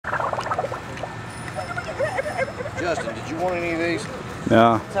Justin, did you want any of these?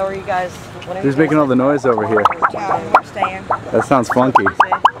 No. So are you guys? Who's making all the noise over here? I'm staying. That sounds funky.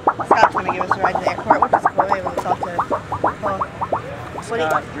 Scott's gonna give us a ride to the airport, which is cool. We're able to talk to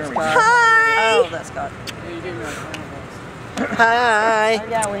Hi! Oh, that's Scott. Hi!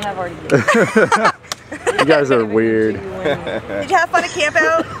 Yeah, we have already. You guys are weird. Did you have fun at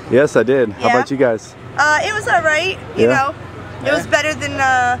Campout? Yes, I did. How about you guys? It was alright, you know. It was better than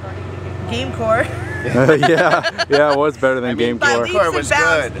Game Core. yeah, it was better than Game Core. Game Core was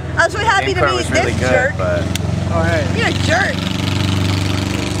good. I was really happy to meet this jerk. But... Oh, hey. You're a jerk.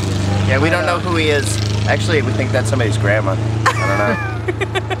 Yeah, we don't know who he is. Actually, we think that's somebody's grandma. I don't know.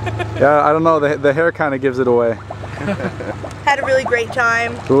 Yeah, I don't know. The hair kind of gives it away. Had a really great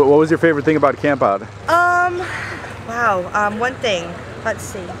time. What was your favorite thing about Campout? Wow. One thing. Let's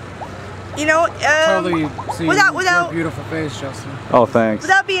see. You know, totally see without your beautiful face, Justin. Oh, thanks.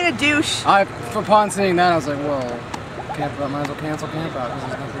 Without being a douche. Upon seeing that, I was like, whoa, Campout, might as well cancel Campout because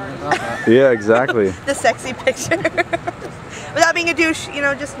there's nothing about that. Yeah, exactly. The sexy picture. Without being a douche, you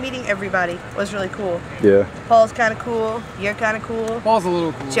know, just meeting everybody was really cool. Yeah. Paul's kind of cool. You're kind of cool. Paul's a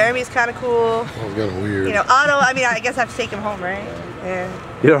little cool. Jeremy's kind of cool. Paul's kind of weird. You know, Otto, I mean, I guess I have to take him home, right? Yeah.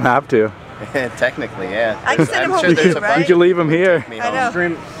 You don't have to. Technically, yeah. I can send him home too, right? You can leave him here. I know.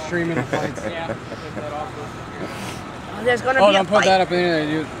 Streaming the fights. There's gonna be a don't put fight. that up in there.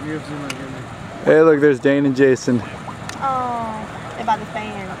 You have to give me. Hey, look, there's Dane and Jason. Oh, they're by the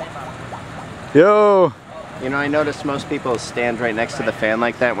fan. Yo! You know, I noticed most people stand right next to the fan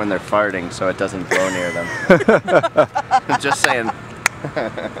like that when they're farting, so it doesn't blow near them. Just saying.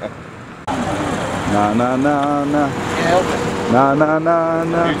 Nah, nah, nah, nah. Nah, nah, nah,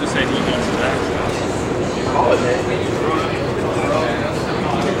 nah. You just said he needs that.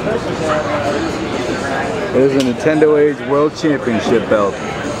 There's a NintendoAge World Championship belt.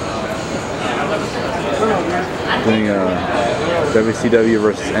 Doing a WCW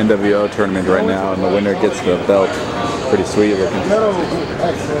versus NWO tournament right now, and the winner gets the belt. Pretty sweet looking.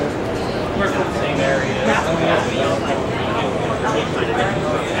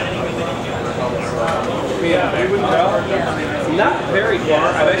 Not very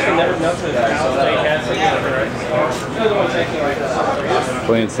far. I've actually never been up to that. So they had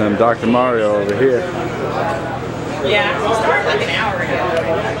Playing some Dr. Mario over here. Yeah, we started like an hour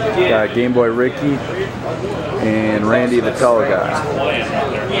ago. Got Game Boy Ricky and Randy the tall guy.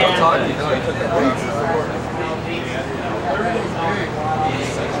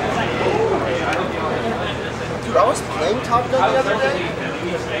 Dude, I was playing Top Gun the other day.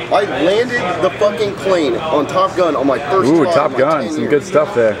 I landed the fucking plane on Top Gun on my first try. Ooh, Top Gun, some good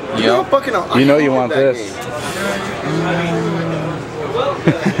stuff there. Yeah. You know you want this.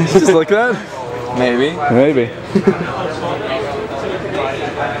 Just like that? Maybe. Maybe.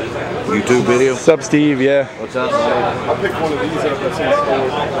 YouTube video. What's up, Steve? Yeah. What's up? I'll pick one of these up that's in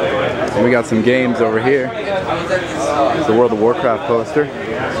store. And we got some games over here. It's the World of Warcraft poster.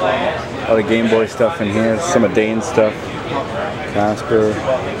 All the Game Boy stuff in here. Some of Dane's stuff. Casper.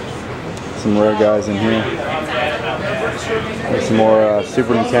 Some rare guys in here. There's some more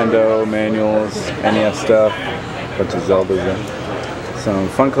Super Nintendo manuals, NES stuff. A bunch of Zeldas in. Some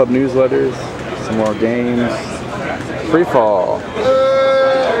Fun Club newsletters. Some more games. Free Fall.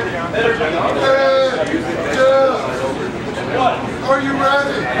 Are you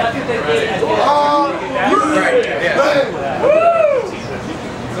ready?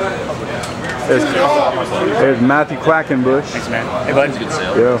 There's Matthew Quackenbush. Thanks, man. Hey, bud. Good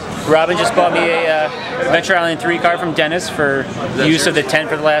sale. Yo. Robin just bought me a Adventure Island 3 card from Dennis for use of the tent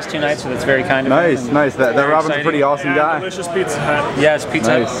for the last 2 nights, so that's very kind of him. Nice, nice. That Robin's a pretty awesome guy. Delicious Pizza Hut. Yeah, it's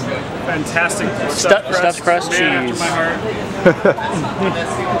Pizza Hut. Nice. Fantastic Stuffed crust man cheese. after my heart.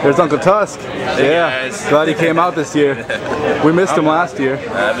 There's Uncle Tusk. Yeah, glad he came out this year. We missed him last year.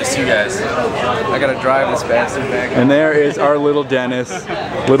 I miss you guys. I gotta drive this bastard back. And there is our little Dennis,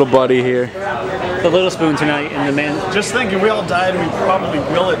 little buddy here. The little spoon tonight, and the man. Just think, if we all died, we probably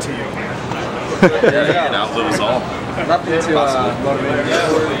will it to you. And outlive us all. Nothing to motivate.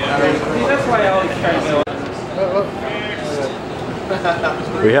 That's why I always try to.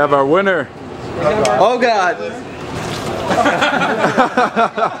 We have our winner. Oh God!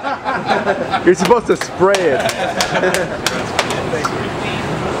 You're supposed to spray it.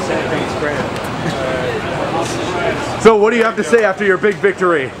 So what do you have to say after your big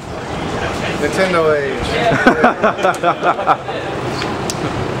victory? NintendoAge.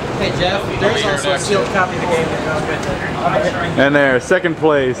 Hey Jeff, there's also a sealed copy of the game that goes with it. And there, second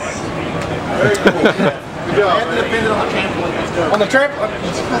place. Very cool. Good job. On the trip?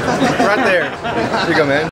 Right there. Here you go, man.